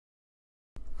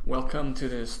Welcome to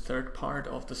this third part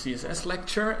of the CSS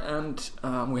lecture, and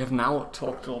we have now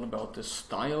talked a lot about the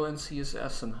style in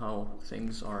CSS and how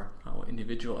how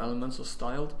individual elements are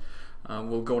styled.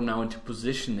 We'll go now into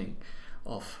positioning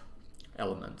of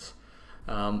elements.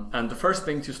 And the first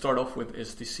thing to start off with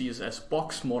is the CSS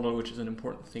box model, which is an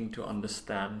important thing to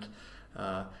understand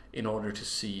in order to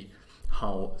see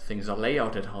how things are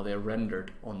layouted, how they're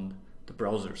rendered on the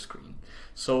browser screen.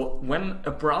 So when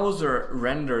a browser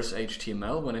renders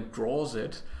HTML, when it draws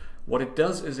it, what it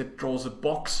does is it draws a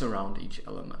box around each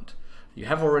element. You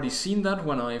have already seen that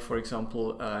when I, for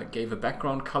example, gave a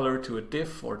background color to a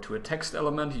div or to a text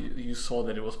element. You saw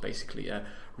that it was basically a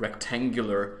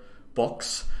rectangular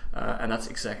box, and that's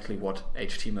exactly what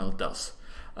HTML does.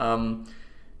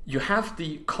 You have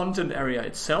the content area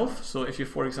itself. So if you,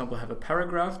 for example, have a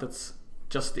paragraph, that's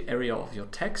just the area of your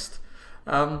text.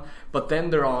 But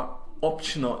then there are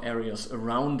optional areas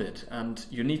around it, and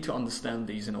you need to understand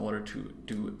these in order to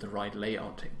do the right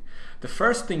layouting. The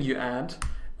first thing you add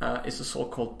is a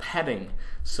so-called padding.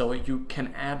 So you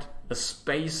can add a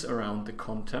space around the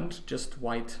content, just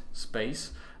white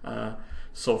space.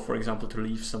 So for example, to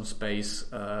leave some space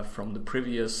from the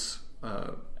previous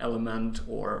element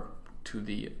or to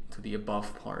the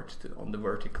above part on the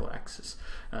vertical axis.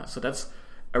 So that's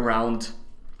around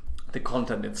the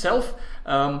content itself,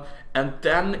 and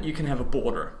then you can have a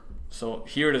border. So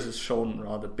here this is shown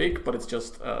rather big, but it's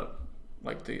just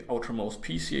like the outermost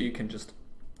piece here. You can just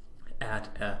add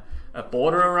a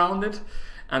border around it,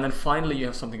 and then finally you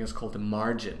have something that's called the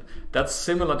margin. That's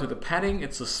similar to the padding.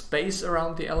 It's a space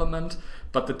around the element,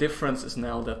 but the difference is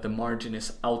now that the margin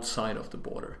is outside of the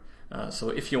border. So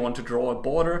if you want to draw a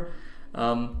border,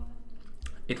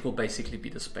 it will basically be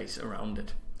the space around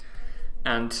it.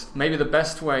 And maybe the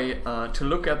best way to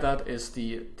look at that is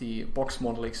the box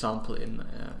model example in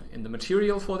the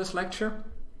material for this lecture.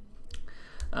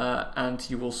 And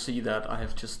you will see that I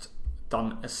have just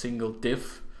done a single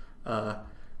div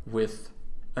with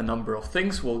a number of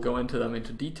things. We'll go into them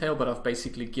into detail, but I've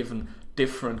basically given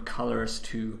different colors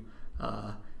to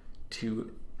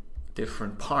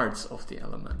different parts of the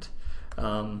element.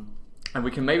 And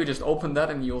we can maybe just open that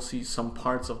and you'll see some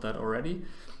parts of that already.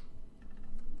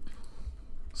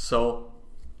 So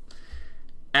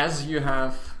as you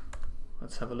have,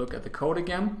 let's have a look at the code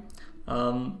again.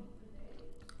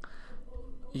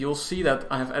 You'll see that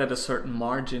I have added a certain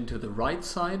margin to the right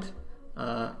side.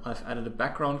 I've added a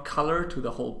background color to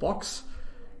the whole box,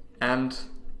 and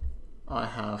I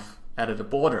have added a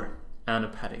border and a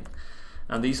padding.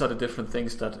 And these are the different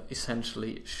things that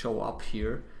essentially show up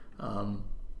here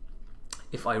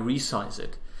if I resize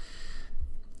it.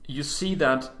 You see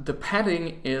that the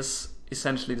padding is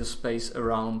essentially the space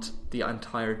around the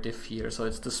entire div here. So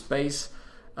it's the space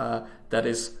that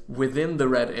is within the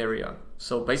red area.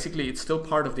 So basically it's still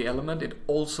part of the element. It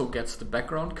also gets the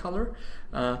background color.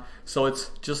 So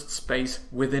it's just space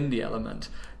within the element.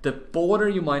 The border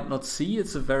you might not see.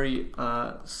 It's a very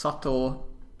subtle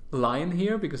line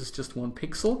here because it's just 1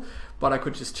 pixel, but I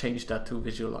could just change that to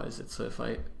visualize it. So if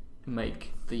I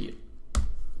make the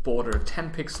border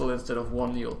 10 pixel instead of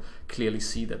 1, you'll clearly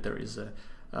see that there is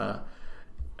a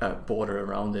border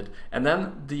around it. And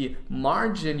then the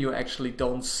margin you actually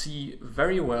don't see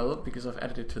very well because I've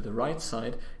added it to the right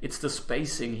side. It's the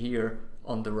spacing here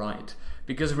on the right.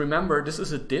 Because remember, this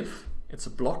is a div, it's a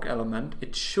block element.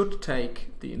 It should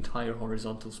take the entire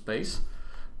horizontal space,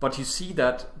 but you see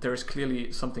that there's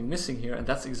clearly something missing here, and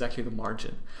that's exactly the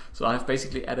margin. So I've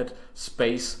basically added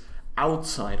space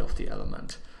outside of the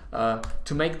element.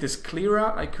 To make this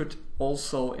clearer, I could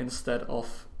also, instead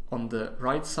of on the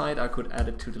right side, I could add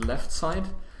it to the left side,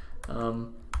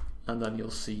 and then you'll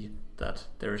see that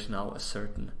there is now a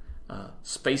certain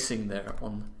spacing there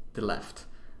on the left,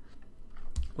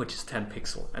 which is 10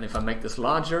 pixel. And if I make this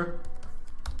larger,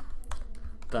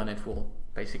 then it will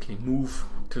basically move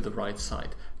to the right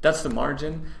side. That's the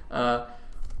margin.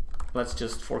 Let's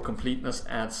just, for completeness,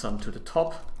 add some to the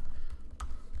top.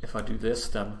 If I do this,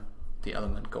 then the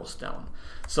element goes down.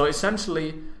 So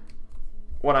essentially,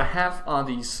 what I have are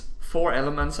these 4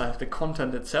 elements. I have the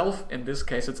content itself. In this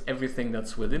case, it's everything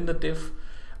that's within the div.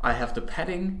 I have the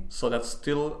padding, so that's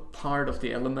still part of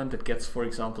the element. It gets, for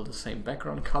example, the same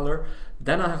background color.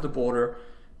 Then I have the border,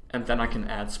 and then I can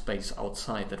add space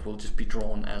outside that will just be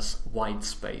drawn as white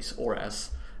space or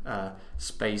as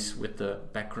space with the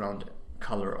background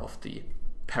color of the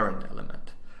parent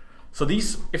element. So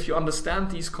these, if you understand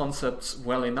these concepts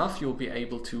well enough, you'll be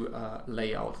able to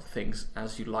lay out things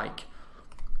as you like.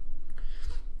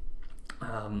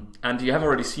 And you have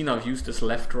already seen I've used this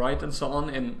left, right, and so on.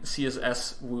 In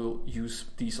CSS, we'll use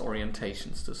these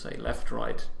orientations to say left,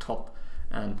 right, top,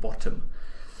 and bottom.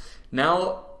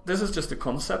 Now, this is just a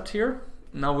concept here.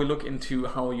 Now we look into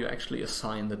how you actually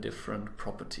assign the different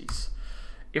properties.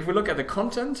 If we look at the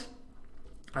content,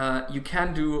 you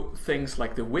can do things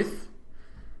like the width,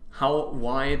 how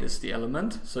wide is the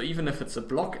element. So even if it's a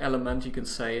block element, you can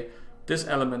say this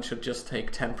element should just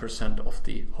take 10% of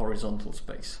the horizontal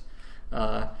space.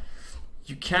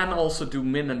 You can also do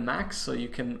min and max, so you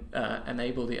can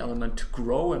enable the element to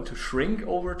grow and to shrink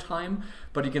over time,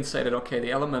 but you can say that, okay,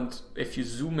 the element, if you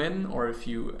zoom in or if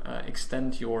you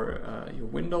extend your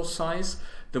window size,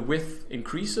 the width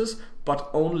increases, but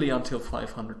only until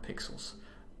 500 pixels.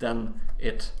 Then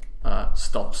it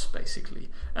stops,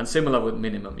 basically. And similar with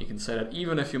minimum, you can say that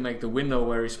even if you make the window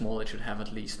very small, it should have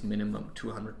at least minimum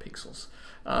 200 pixels.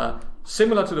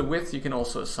 Similar to the width, you can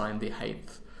also assign the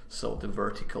height, so the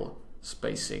vertical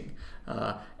spacing.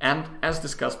 And as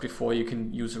discussed before, you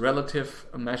can use relative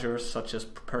measures such as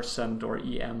 % or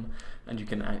EM, and you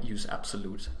can use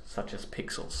absolute such as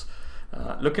pixels.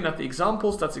 Looking at the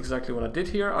examples, that's exactly what I did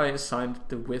here. I assigned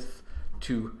the width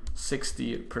to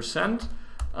 60%.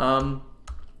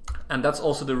 And that's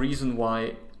also the reason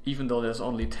why, even though there's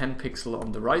only 10 pixels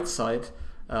on the right side,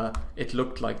 it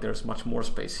looked like there's much more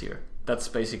space here. That's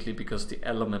basically because the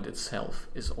element itself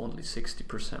is only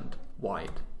 60%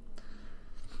 wide.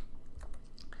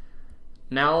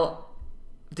 Now,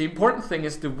 the important thing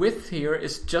is the width here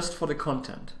is just for the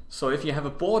content. So if you have a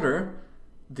border,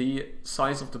 the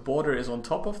size of the border is on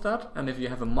top of that, and if you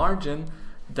have a margin,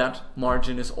 that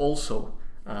margin is also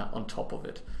on top of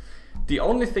it. The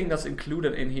only thing that's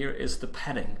included in here is the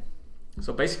padding.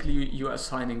 So basically you're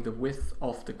assigning the width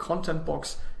of the content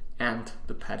box and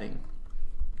the padding.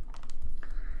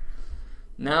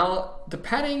 Now the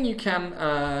padding you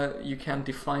can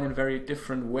define in very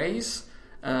different ways,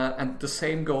 and the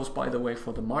same goes, by the way,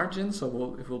 for the margin.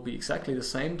 So it will be exactly the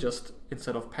same, just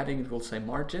instead of padding it will say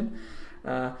margin.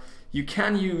 You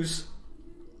can use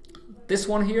this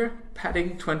one here,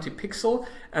 padding 20 pixel,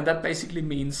 and that basically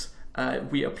means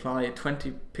we apply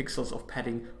 20 pixels of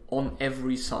padding on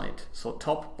every side, so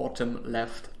top, bottom,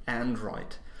 left and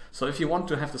right. So if you want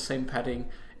to have the same padding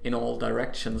in all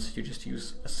directions, you just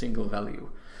use a single value.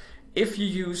 If you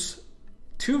use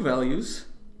two values,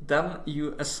 then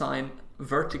you assign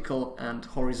vertical and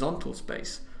horizontal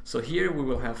space. So here we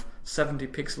will have 70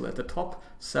 pixel at the top,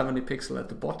 70 pixel at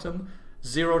the bottom,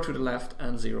 0 to the left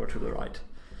and 0 to the right.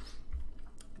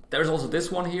 There's also this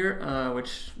one here,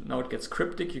 which now it gets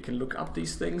cryptic. You can look up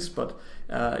these things, but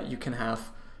you can have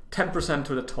 10%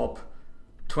 to the top,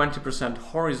 20%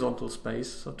 horizontal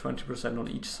space, so 20% on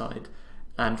each side,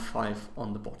 and 5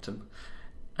 on the bottom.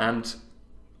 And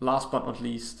last but not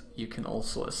least, you can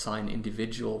also assign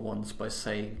individual ones by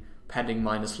saying padding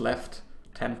minus left,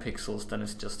 10 pixels, then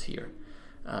it's just here.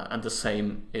 And the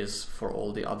same is for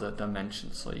all the other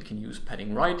dimensions. So you can use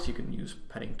padding right, you can use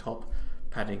padding top,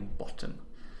 padding bottom.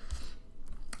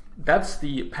 That's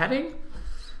the padding.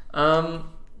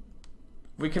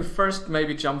 We can first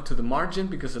maybe jump to the margin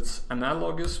because it's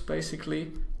analogous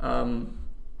basically.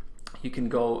 You can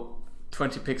go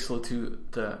 20 pixel to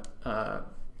the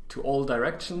to all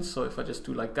directions. So if I just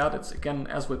do like that, it's again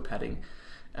as with padding,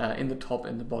 in the top,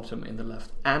 in the bottom, in the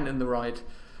left and in the right.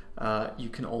 You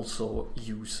can also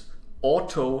use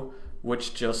auto,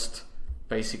 which just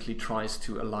basically tries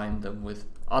to align them with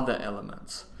other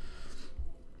elements.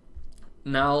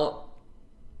 Now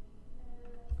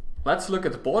let's look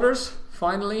at the borders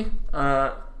finally.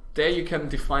 There you can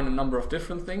define a number of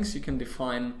different things. You can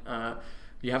define,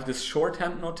 you have this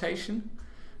shorthand notation,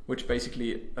 which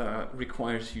basically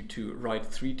requires you to write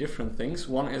 3 different things.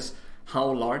 One is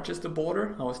how large is the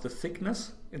border, how is the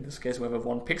thickness. In this case we have a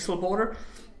 1 pixel border.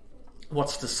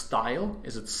 What's the style?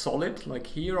 Is it solid like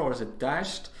here or is it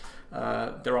dashed?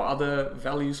 There are other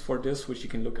values for this which you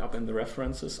can look up in the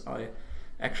references. I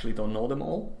actually don't know them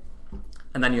all.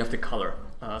 And then you have the color.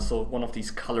 So one of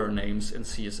these color names in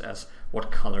CSS,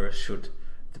 what color should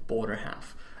the border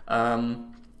have?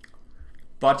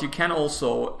 But you can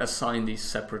also assign these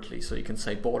separately. So you can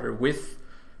say border width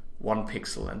 1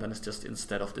 pixel, and then it's just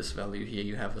instead of this value here,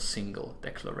 you have a single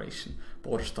declaration.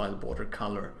 Border style, border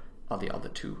color are the other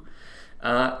 2.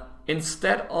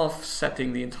 Instead of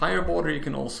setting the entire border, you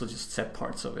can also just set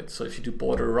parts of it. So if you do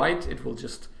border right, it will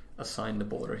just assign the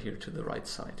border here to the right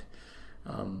side.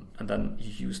 And then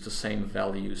you use the same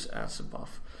values as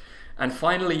above. And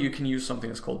finally, you can use something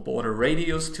that's called border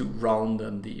radius to round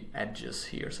the edges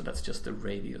here. So that's just the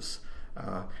radius.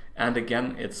 And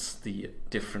again, it's the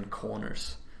different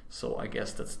corners. So I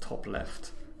guess that's top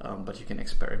left, but you can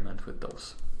experiment with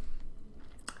those.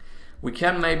 We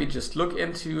can maybe just look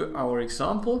into our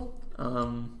example.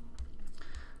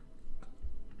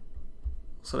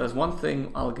 So there's one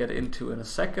thing I'll get into in a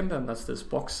second, and that's this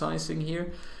box sizing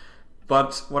here.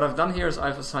 But what I've done here is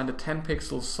I've assigned a 10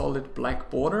 pixel solid black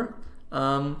border.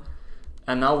 And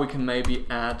now we can maybe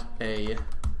add a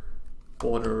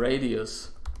border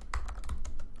radius.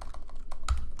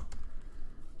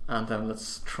 And then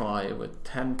let's try with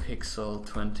 10 pixel,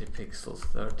 20 pixels,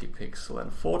 30 pixel,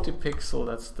 and 40 pixel.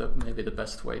 That's maybe the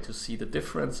best way to see the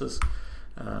differences.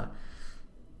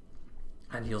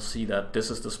 And you'll see that this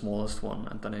is the smallest one,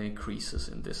 and then it increases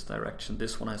in this direction.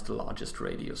 This one has the largest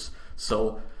radius.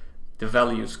 So the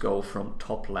values go from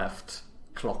top left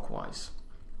clockwise.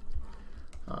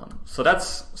 So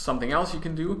that's something else you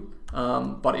can do,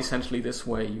 but essentially this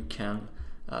way you can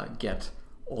get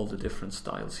all the different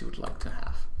styles you would like to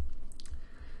have.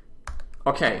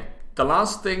 Okay, the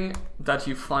last thing that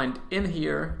you find in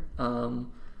here, and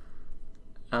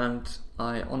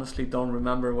I honestly don't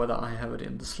remember whether I have it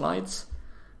in the slides.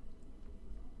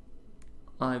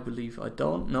 I believe I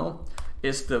don't know,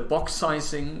 is the box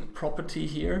sizing property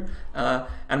here.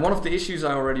 And one of the issues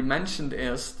I already mentioned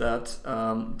is that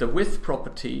the width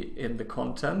property in the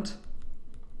content,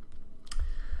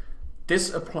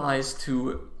 this applies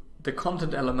to the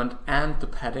content element and the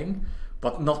padding,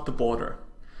 but not the border.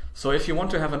 So if you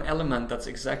want to have an element that's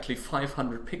exactly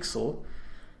 500 pixel,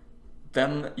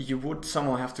 then you would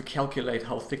somehow have to calculate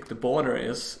how thick the border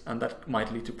is, and that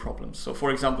might lead to problems. So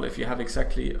for example, if you have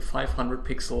exactly 500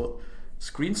 pixel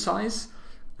screen size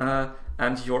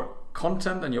and your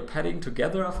content and your padding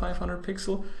together are 500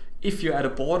 pixel, if you add a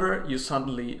border, you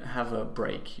suddenly have a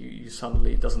break. You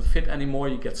suddenly, it doesn't fit anymore,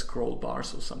 you get scroll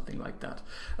bars or something like that.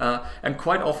 And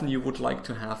quite often you would like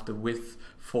to have the width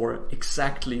for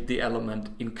exactly the element,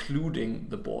 including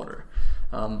the border.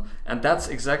 And that's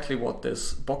exactly what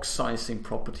this box sizing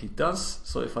property does.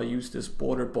 So if I use this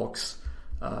border box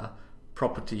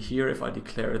property here, if I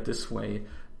declare it this way,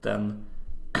 then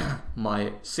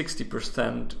my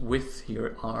 60% width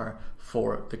here are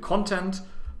for the content,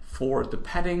 for the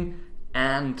padding,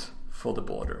 and for the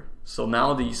border. So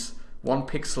now these 1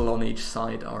 pixel on each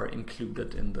side are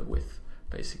included in the width,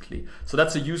 basically. So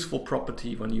that's a useful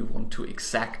property when you want to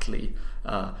exactly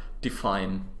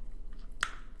define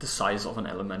the size of an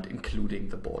element, including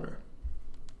the border.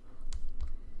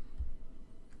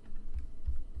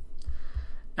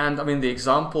 And I mean, the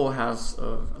example has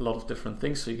a lot of different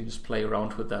things, so you can just play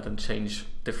around with that and change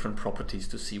different properties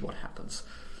to see what happens.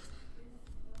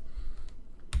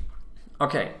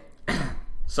 Okay,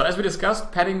 so as we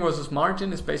discussed, padding versus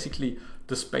margin is basically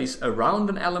the space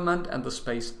around an element and the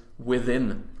space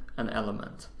within an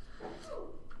element.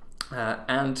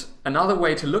 And another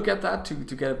way to look at that, to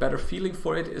get a better feeling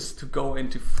for it, is to go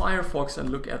into Firefox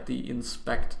and look at the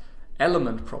inspect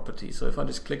element property. So if I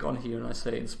just click on here and I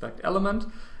say inspect element,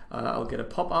 I'll get a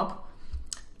pop-up,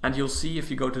 and you'll see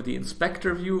if you go to the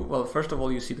inspector view, well, first of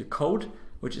all, you see the code,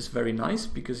 which is very nice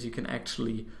because you can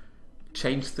actually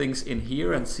change things in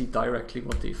here and see directly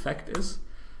what the effect is.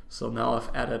 So now I've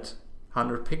added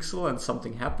 100 pixel and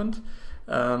something happened.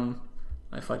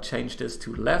 If I change this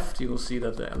to left, you will see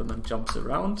that the element jumps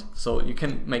around. So you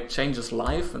can make changes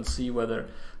live and see whether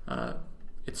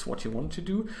it's what you want to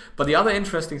do. But the other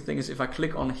interesting thing is if I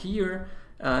click on here,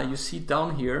 you see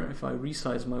down here, if I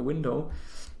resize my window,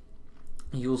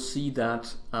 you'll see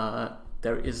that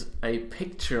there is a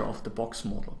picture of the box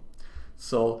model.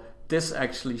 So this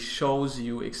actually shows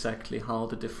you exactly how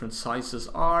the different sizes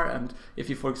are. And if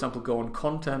you, for example, go on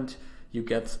content, you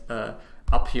get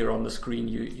up here on the screen,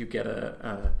 you get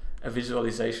a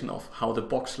visualization of how the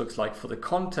box looks like for the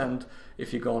content.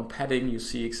 If you go on padding, you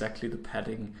see exactly the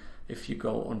padding. If you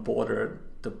go on border,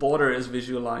 the border is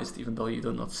visualized, even though you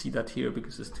do not see that here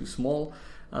because it's too small.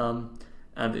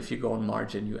 And if you go on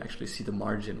margin, you actually see the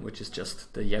margin, which is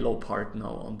just the yellow part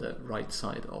now on the right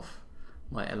side of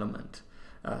my element.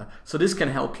 So this can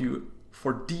help you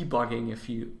for debugging if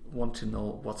you want to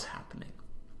know what's happening.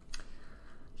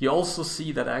 You also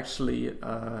see that actually,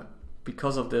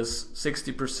 because of this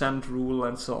 60% rule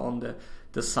and so on,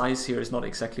 the size here is not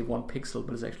exactly 1 pixel,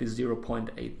 but it's actually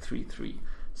 0.833.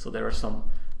 So there are some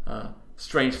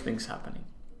strange things happening.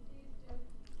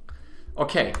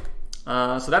 Okay,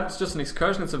 so that's just an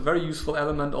excursion. It's a very useful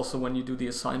element. Also, when you do the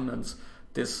assignments,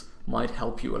 this might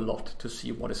help you a lot to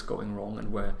see what is going wrong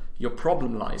and where your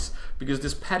problem lies. Because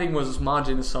this padding versus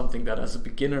margin is something that as a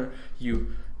beginner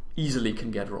you easily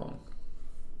can get wrong.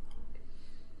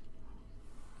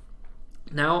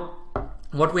 Now,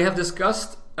 what we have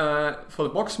discussed for the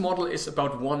box model is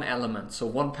about one element. So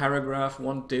one paragraph,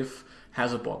 one div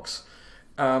has a box.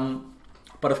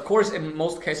 But of course, in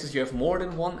most cases, you have more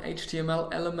than one HTML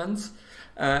element.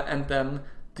 And then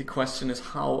the question is,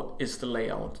 how is the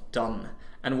layout done?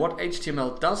 And what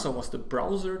HTML does, or what the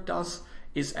browser does,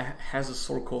 is has a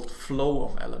so-called flow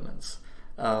of elements.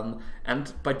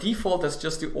 And by default, that's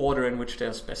just the order in which they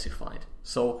are specified.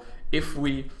 So if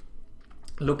we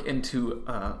look into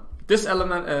this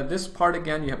element, this part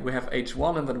again, we have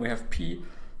H1 and then we have P,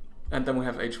 and then we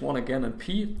have H1 again and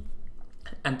P.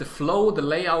 And the flow, the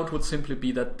layout would simply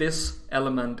be that this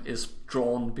element is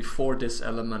drawn before this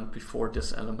element,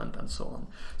 and so on.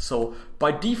 So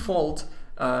by default,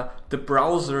 the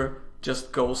browser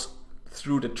just goes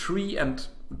through the tree and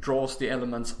draws the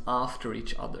elements after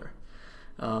each other.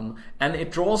 And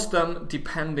it draws them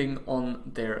depending on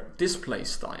their display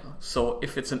style. So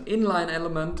if it's an inline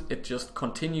element, it just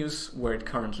continues where it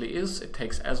currently is. It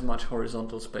takes as much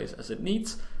horizontal space as it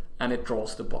needs, and it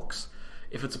draws the box.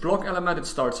 If it's a block element, it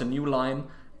starts a new line,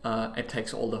 it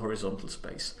takes all the horizontal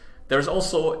space. There's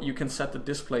also, you can set the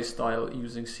display style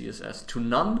using CSS to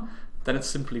none, then it's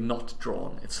simply not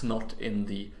drawn. It's not in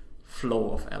the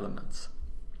flow of elements.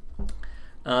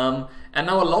 And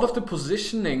now a lot of the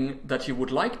positioning that you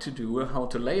would like to do, how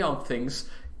to lay out things,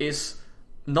 is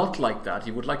not like that.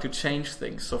 You would like to change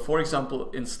things. So for example,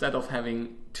 instead of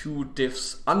having two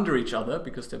divs under each other,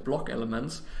 because they're block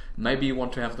elements, maybe you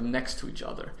want to have them next to each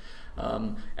other.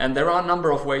 And there are a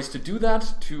number of ways to do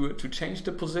that, to change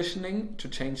the positioning, to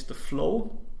change the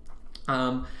flow.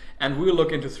 And we'll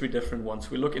look into three different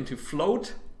ones. We look into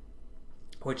float,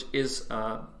 which is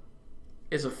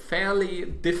a fairly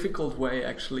difficult way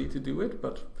actually to do it,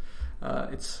 but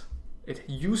it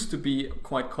used to be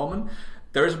quite common.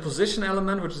 There is a position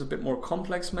element, which is a bit more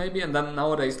complex maybe, and then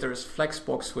nowadays there is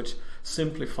flexbox, which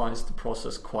simplifies the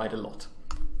process quite a lot.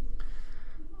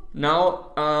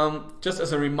 Now, just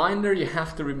as a reminder, you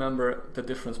have to remember the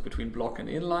difference between block and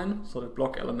inline. So the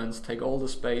block elements take all the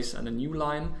space and a new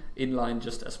line, inline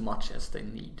just as much as they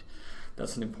need.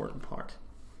 That's an important part.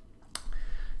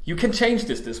 You can change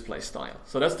this display style.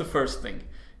 So that's the first thing.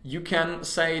 You can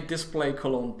say display :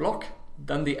 block,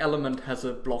 then the element has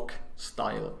a block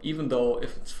style. Even though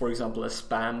if it's, for example, a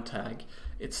span tag,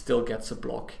 it still gets a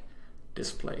block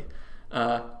display.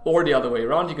 Or the other way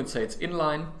around, you can say it's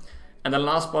inline. And then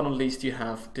last but not least, you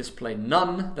have display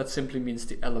none. That simply means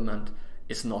the element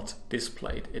is not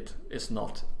displayed. It is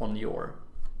not on your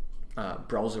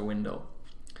browser window.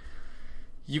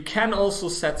 You can also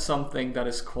set something that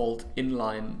is called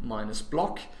inline minus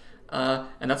block,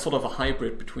 and that's sort of a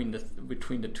hybrid between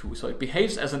the two. So it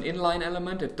behaves as an inline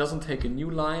element. It doesn't take a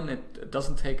new line. It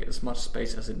doesn't take as much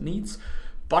space as it needs,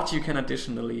 but you can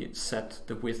additionally set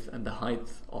the width and the height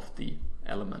of the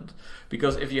element.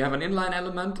 Because if you have an inline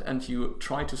element and you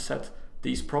try to set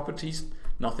these properties,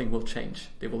 nothing will change.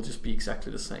 They will just be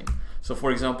exactly the same. So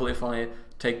for example, if I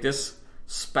take this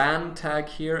span tag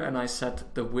here and I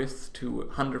set the width to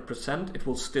 100%, it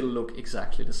will still look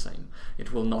exactly the same.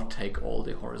 It will not take all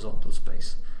the horizontal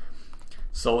space.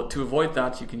 So to avoid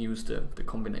that, you can use the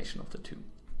combination of the two.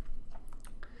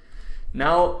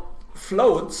 Now,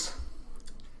 floats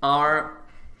are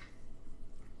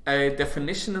a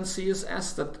definition in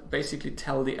CSS that basically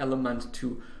tell the element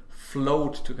to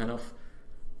float, to kind of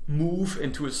move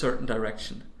into a certain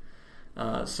direction.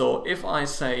 So if I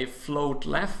say float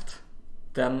left,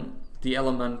 then the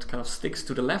element kind of sticks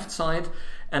to the left side,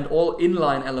 and all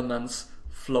inline elements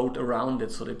float around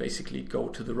it, so they basically go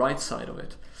to the right side of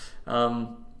it.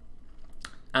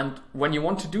 And when you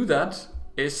want to do that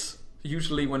is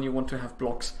usually when you want to have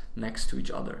blocks next to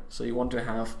each other. So you want to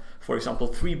have, for example,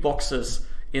 3 boxes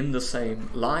in the same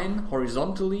line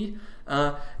horizontally,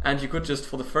 and you could just,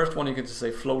 for the first one, you could just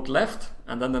say float left,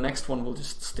 and then the next one will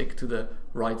just stick to the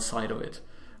right side of it.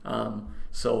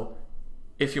 So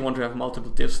if you want to have multiple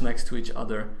divs next to each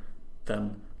other,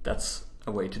 then that's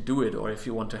a way to do it, or if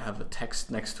you want to have a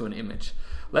text next to an image.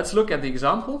 Let's look at the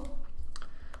example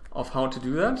of how to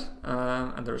do that,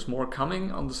 and there's more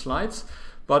coming on the slides,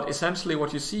 but essentially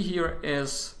what you see here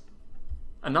is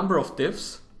a number of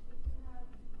divs.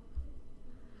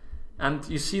 And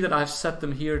you see that I've set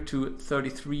them here to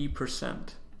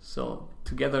 33%. So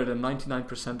together the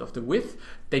 99% of the width,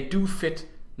 they do fit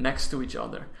next to each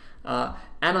other.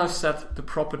 And I've set the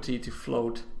property to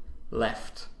float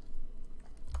left.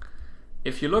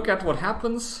 If you look at what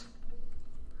happens,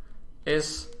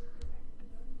 is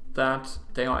that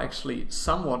they are actually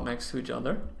somewhat next to each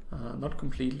other, not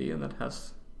completely, and that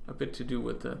has a bit to do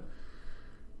with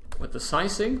the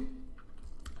sizing.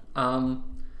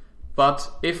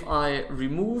 But if I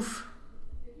remove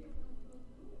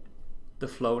the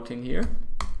floating here,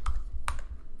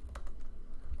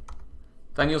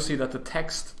 then you'll see that the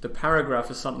text, the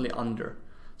paragraph, is suddenly under.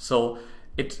 So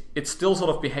it still sort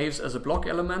of behaves as a block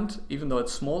element, even though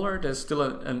it's smaller. There's still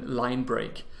a line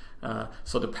break.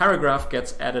 So the paragraph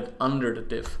gets added under the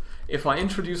div. If I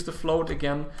introduce the float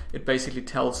again, it basically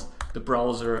tells the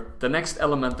browser the next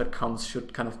element that comes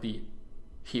should kind of be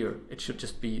here. It should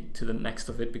just be to the next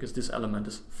of it because this element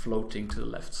is floating to the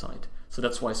left side. So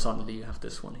that's why suddenly you have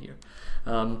this one here.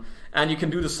 And you can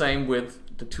do the same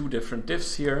with the two different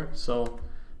divs here. So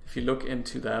if you look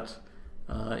into that,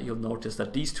 you'll notice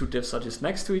that these two divs are just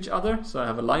next to each other. So I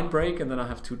have a line break and then I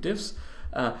have two divs.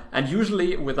 And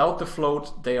usually without the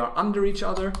float, they are under each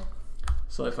other.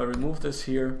 So if I remove this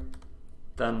here,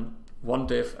 then one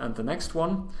div and the next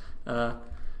one.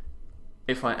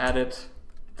 If I add it,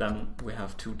 then we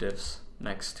have two divs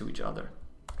next to each other.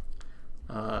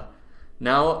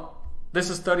 Now, this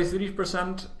is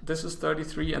 33%, this is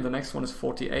 33, and the next one is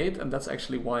 48, and that's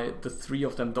actually why the three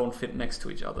of them don't fit next to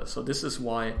each other. So this is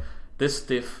why this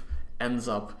div ends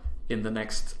up in the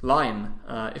next line.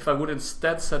 If I would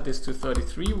instead set this to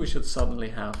 33, we should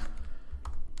suddenly have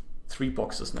three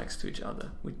boxes next to each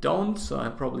other. We don't, so I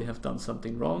probably have done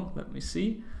something wrong. Let me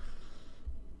see.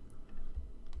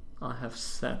 I have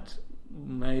set,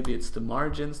 maybe it's the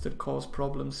margins that cause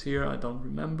problems here, I don't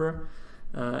remember.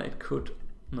 It could,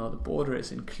 no, the border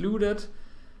is included.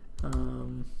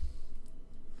 Float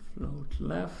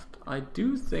left, I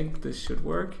do think this should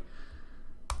work.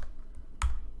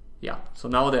 Yeah, so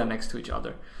now they are next to each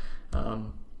other.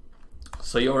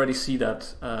 So you already see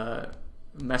that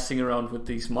messing around with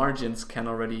these margins can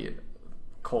already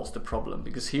cause the problem,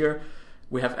 because here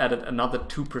we have added another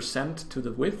 2% to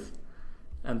the width,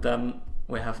 and then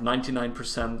we have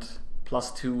 99%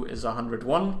 plus 2 is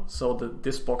 101, so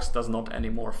this box does not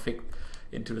anymore fit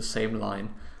into the same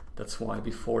line. That's why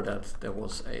before that there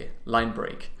was a line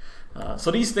break.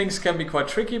 So these things can be quite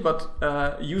tricky, but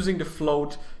using the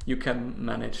float you can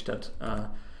manage that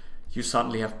you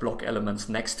suddenly have block elements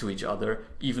next to each other,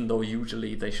 even though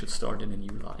usually they should start in a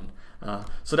new line.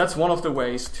 So that's one of the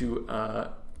ways to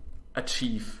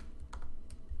achieve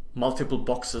multiple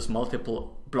boxes,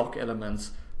 multiple block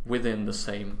elements within the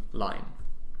same line.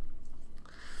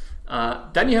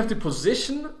 Then you have the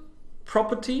position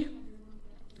property,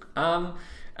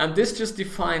 and this just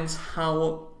defines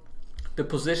how the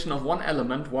position of one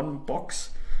element, one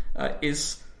box,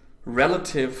 is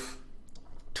relative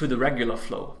to the regular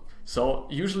flow. So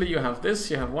usually you have this,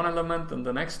 you have one element, then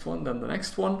the next one, then the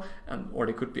next one, or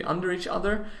they could be under each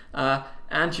other,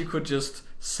 and you could just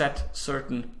set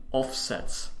certain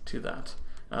offsets to that.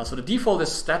 So the default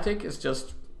is static, it's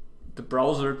just the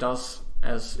browser does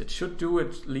as it should do.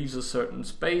 It leaves a certain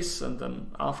space, and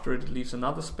then after it leaves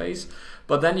another space.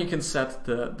 But then you can set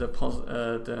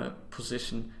the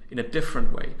position in a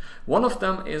different way. One of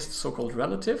them is so-called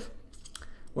relative,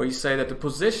 where you say that the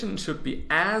position should be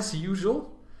as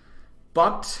usual,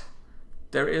 but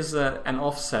there is an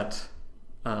offset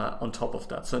on top of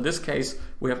that. So in this case,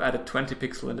 we have added 20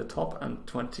 pixels in the top and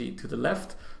 20 to the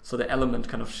left, so the element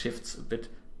kind of shifts a bit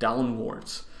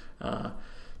downwards.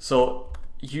 So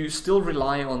you still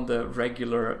rely on the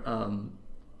regular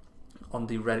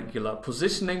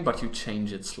positioning, but you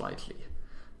change it slightly.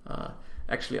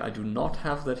 Actually, I do not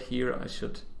have that here. I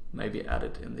should maybe add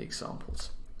it in the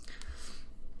examples.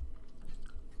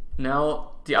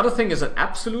 Now, the other thing is an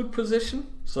absolute position.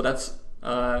 So that's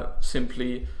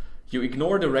simply you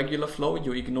ignore the regular flow,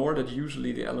 you ignore that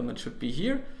usually the element should be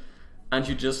here, and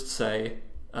you just say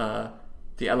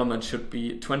the element should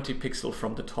be 20 pixels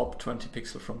from the top, 20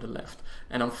 pixels from the left.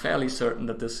 And I'm fairly certain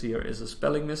that this here is a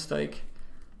spelling mistake.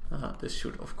 This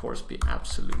should, of course, be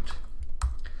absolute.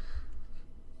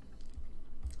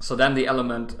 So then the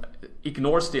element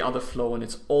ignores the other flow, and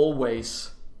it's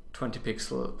always 20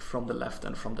 pixels from the left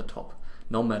and from the top,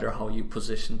 no matter how you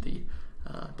position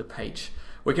the page.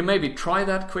 We can maybe try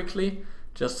that quickly,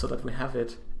 just so that we have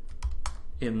it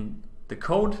in the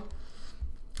code.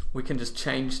 We can just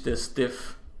change this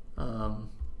div.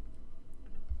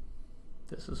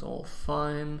 This is all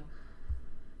fine.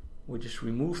 We just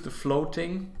remove the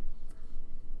floating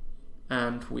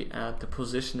and we add the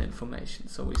position information.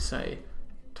 So we say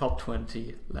top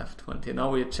 20, left 20.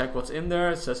 Now we check what's in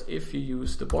there. It says if you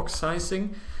use the box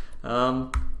sizing,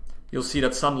 you'll see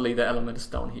that suddenly the element is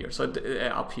down here. So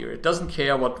up here. It doesn't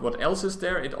care what else is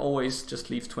there. It always just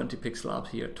leaves 20 pixels up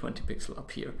here, 20 pixels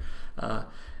up here.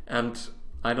 And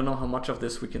I don't know how much of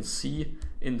this we can see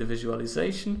in the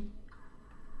visualization.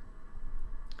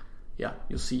 Yeah,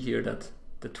 you'll see here that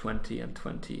the 20 and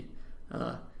 20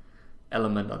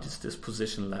 element are just this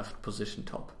position left, position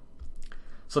top.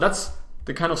 So that's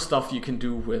the kind of stuff you can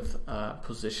do with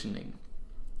positioning.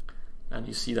 And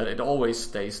you see that it always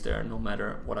stays there no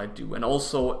matter what I do. And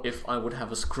also, if I would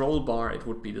have a scroll bar, it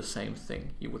would be the same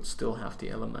thing. You would still have the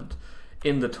element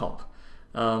in the top.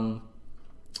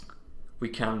 we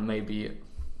can maybe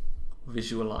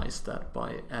visualize that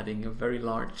by adding a very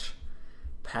large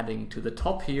padding to the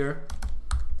top here.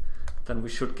 Then we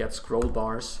should get scroll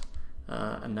bars,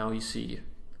 and now you see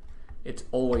it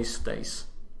always stays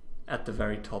at the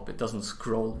very top. It doesn't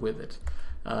scroll with it.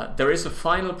 There is a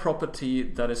final property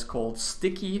that is called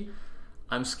sticky.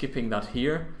 I'm skipping that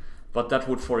here, but that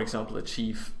would, for example,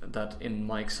 achieve that in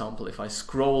my example, if I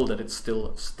scroll, that it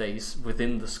still stays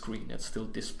within the screen. It still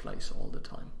displays all the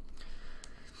time.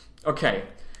 Okay,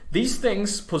 these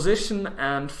things, position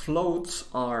and floats,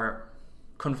 are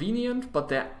convenient, but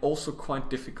they're also quite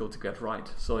difficult to get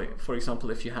right. So, for example,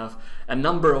 if you have a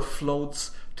number of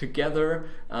floats together,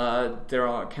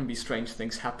 can be strange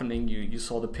things happening. You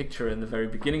saw the picture in the very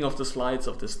beginning of the slides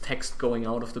of this text going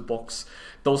out of the box.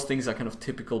 Those things are kind of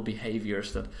typical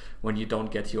behaviors that when you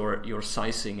don't get your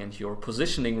sizing and your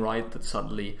positioning right, that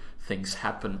suddenly things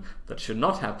happen that should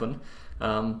not happen.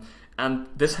 And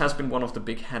this has been one of the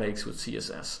big headaches with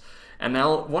CSS. And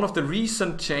now one of the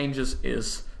recent changes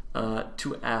is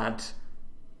to add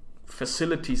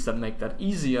facilities that make that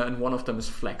easier, and one of them is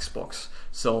Flexbox.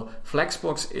 So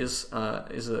Flexbox is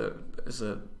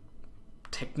a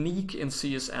technique in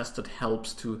CSS that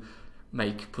helps to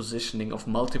make positioning of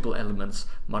multiple elements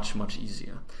much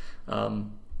easier.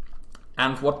 And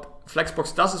what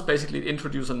Flexbox does is basically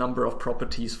introduce a number of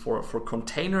properties for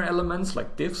container elements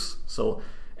like divs, so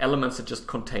elements that just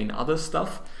contain other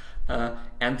stuff,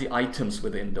 and the items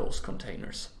within those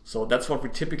containers. So that's what we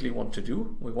typically want to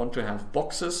do. We want to have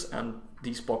boxes, and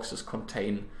these boxes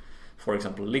contain, for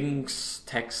example, links,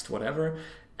 text, whatever,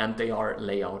 and they are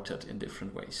layouted in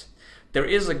different ways. There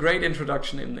is a great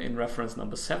introduction in reference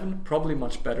number 7, probably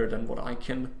much better than what I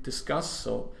can discuss.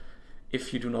 So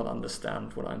if you do not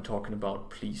understand what I'm talking about,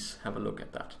 please have a look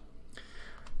at that.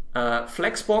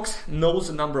 Flexbox knows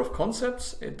a number of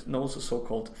concepts. It knows a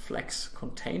so-called flex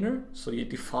container. So you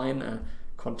define a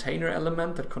container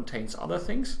element that contains other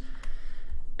things.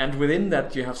 And within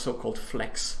that you have so-called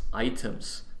flex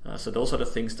items. So those are the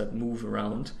things that move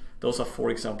around. Those are, for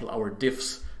example, our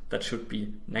divs that should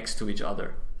be next to each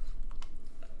other.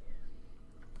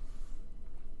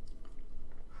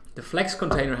 The flex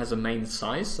container has a main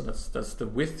size, so that's the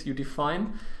width you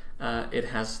define. It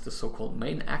has the so-called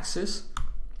main axis,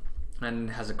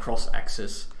 and has a cross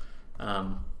axis,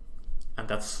 and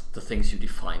that's the things you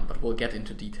define, but we'll get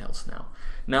into details now.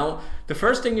 Now, the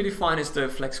first thing you define is the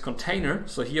flex container.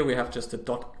 So here we have just a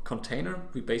dot container.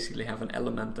 We basically have an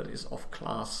element that is of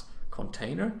class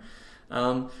container.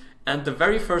 And the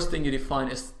very first thing you define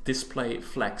is display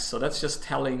flex. So that's just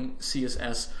telling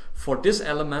CSS, for this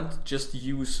element, just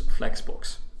use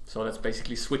Flexbox. So that's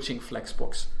basically switching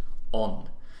Flexbox on.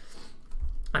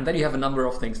 And then you have a number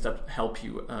of things that help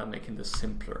you making this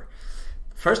simpler.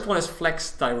 First one is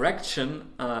flex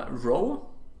direction row.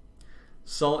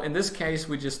 So in this case,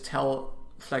 we just tell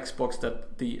Flexbox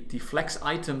that the flex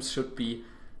items should be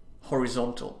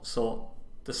horizontal. So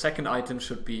the second item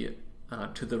should be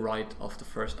to the right of the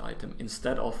first item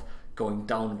instead of going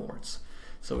downwards.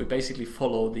 So we basically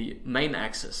follow the main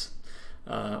axis,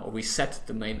 or we set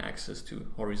the main axis to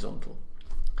horizontal.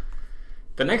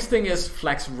 The next thing is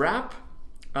flex wrap.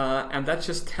 And that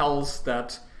just tells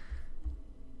that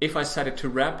if I set it to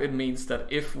wrap, it means that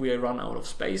if we run out of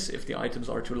space, if the items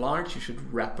are too large, you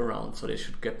should wrap around, so they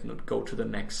should go to the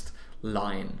next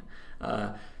line.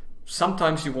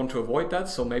 Sometimes you want to avoid that,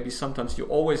 so maybe sometimes you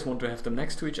always want to have them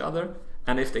next to each other,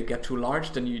 and if they get too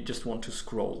large, then you just want to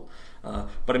scroll.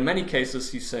 But in many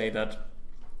cases you say that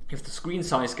if the screen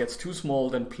size gets too small,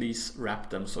 then please wrap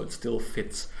them so it still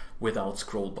fits without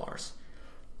scroll bars.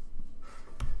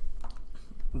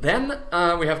 Then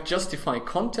we have justify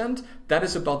content. That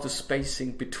is about the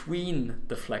spacing between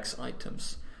the flex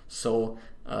items. So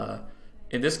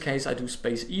in this case I do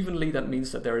space evenly. That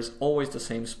means that there is always the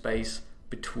same space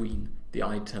between the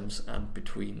items and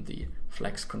between the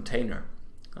flex container.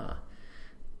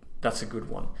 That's a good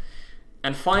one.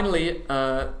 And finally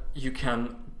you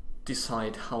can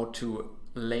decide how to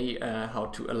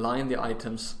align the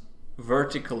items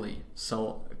vertically,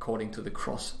 so according to the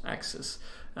cross axis.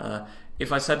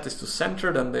 If I set this to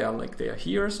center, then they are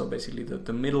here, so basically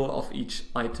the middle of each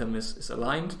item is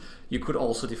aligned. You could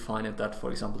also define it that,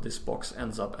 for example, this box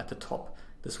ends up at the top.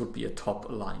 This would be a top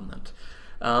alignment.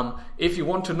 If you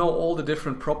want to know all the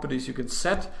different properties you can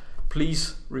set,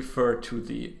 please refer to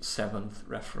the 7th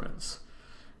reference.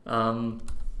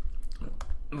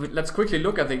 Let's quickly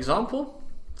look at the example.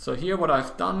 So here what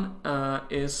I've done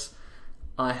is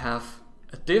I have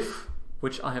a div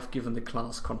which I have given the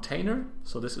class container.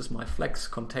 So this is my flex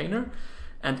container.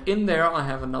 And in there I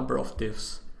have a number of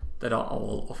divs that are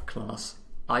all of class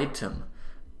item.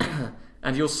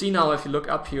 And you'll see now if you look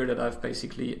up here that I've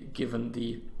basically given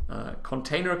the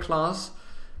container class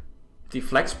the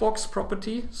flexbox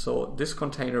property. So this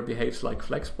container behaves like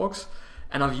flexbox,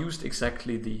 and I've used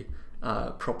exactly the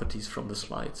properties from the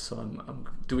slides. So I'm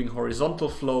doing horizontal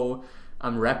flow,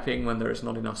 I'm wrapping when there is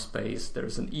not enough space, there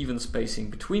is an even spacing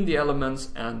between the elements,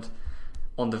 and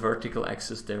on the vertical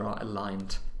axis they are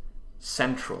aligned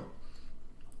central.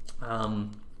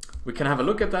 We can have a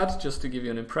look at that just to give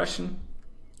you an impression.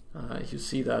 You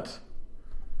see that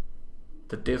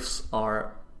the diffs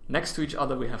are next to each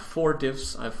other. We have 4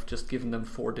 diffs. I've just given them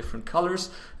 4 different colors.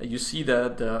 You see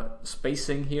the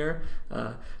spacing here.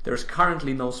 There's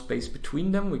currently no space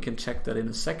between them. We can check that in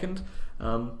a second.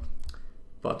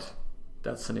 But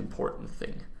that's an important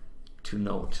thing to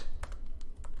note.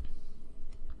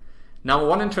 Now,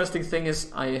 one interesting thing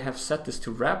is I have set this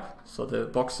to wrap, so the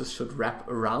boxes should wrap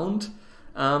around,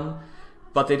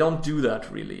 but they don't do that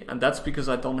really, and that's because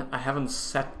I haven't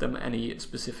set them any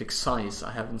specific size.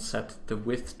 I haven't set the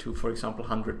width to, for example,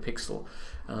 100 pixel,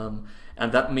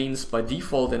 and that means by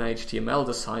default in HTML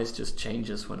the size just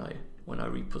changes when I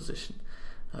reposition.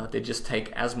 They just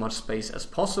take as much space as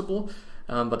possible,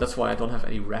 but that's why I don't have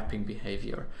any wrapping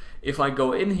behavior. If I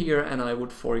go in here and I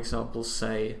would, for example,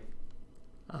 say,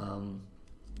 now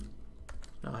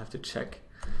I have to check.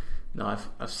 Now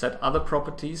I've set other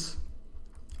properties.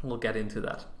 We'll get into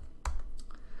that.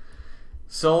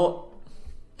 So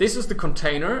this is the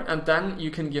container, and then you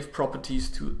can give properties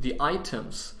to the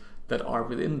items that are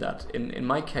within that. In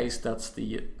my case, that's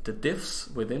the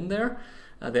diffs within there.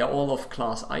 They are all of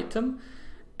class item,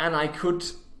 and I could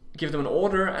give them an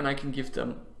order, and I can give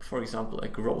them, for example, a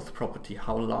growth property.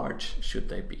 How large should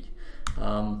they be?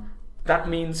 That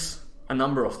means a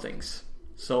number of things.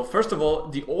 So first of all,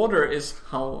 the order is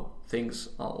how things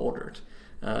are ordered.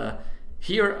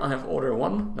 Here I have order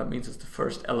 1, that means it's the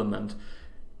first element.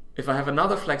 If I have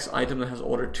another flex item that has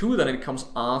order 2, then it comes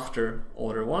after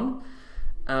order 1.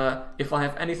 If I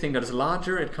have anything that is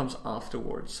larger, it comes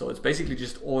afterwards. So it's basically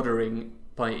just ordering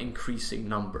by increasing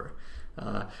number.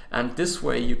 And this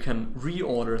way you can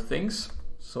reorder things.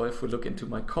 So if we look into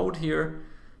my code here,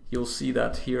 you'll see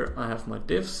that here I have my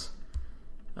diffs,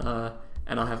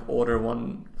 and I have order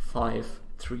 1, 5,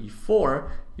 3,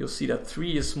 4. You'll see that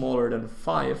 3 is smaller than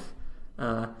 5.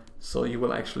 So you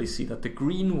will actually see that the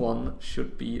green one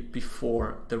should be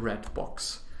before the red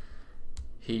box.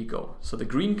 Here you go. So the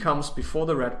green comes before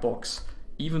the red box,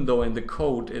 even though in the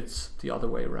code it's the other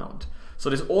way around. So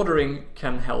this ordering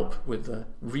can help with the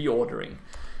reordering.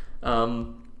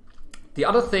 The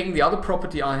other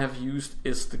property I have used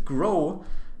is the grow,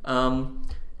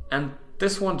 and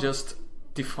this one just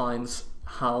defines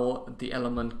how the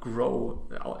elements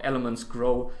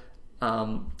grow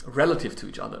relative to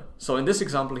each other. So in this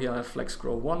example here I have flex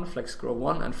grow 1, flex grow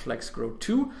 1, and flex grow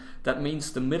 2. That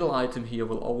means the middle item here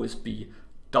will always be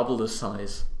double the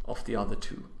size of the other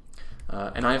 2.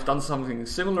 And I have done something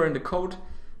similar in the code.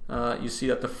 You see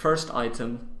that the first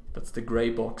item, that's the gray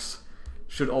box,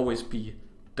 should always be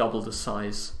double the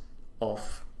size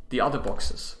of the other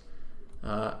boxes.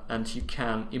 And you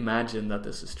can imagine that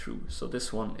this is true. So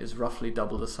this one is roughly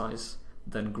double the size,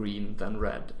 then green, then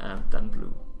red, and then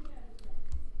blue.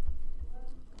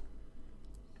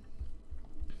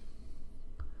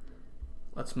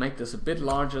 Let's make this a bit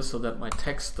larger so that my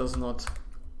text does not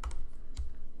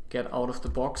get out of the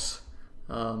box.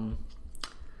 But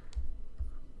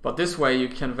this way you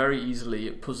can very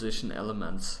easily position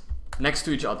elements next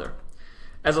to each other.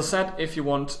 As I said, if you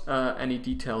want any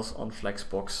details on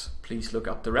Flexbox, please look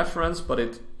up the reference, but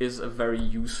it is a very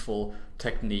useful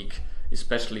technique,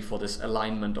 especially for this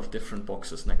alignment of different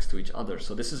boxes next to each other.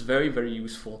 So this is very, very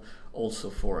useful also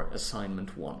for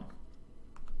assignment 1.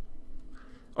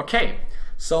 Okay,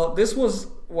 so this was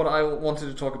what I wanted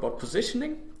to talk about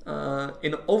positioning.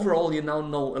 In overall, you now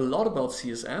know a lot about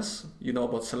CSS. You know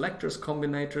about selectors,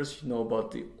 combinators, you know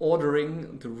about the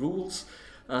ordering, the rules.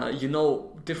 You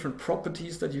know different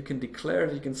properties that you can declare,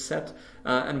 that you can set,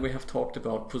 and we have talked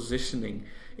about positioning,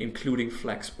 including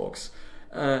Flexbox.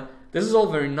 This is all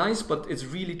very nice, but it's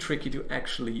really tricky to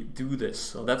actually do this.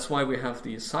 So that's why we have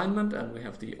the assignment and we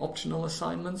have the optional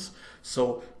assignments,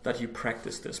 so that you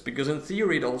practice this. Because in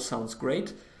theory it all sounds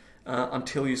great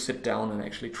until you sit down and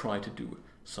actually try to do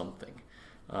something.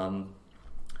 And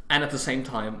at the same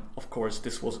time, of course,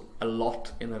 this was a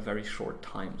lot in a very short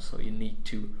time, so you need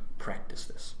to practice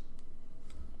this.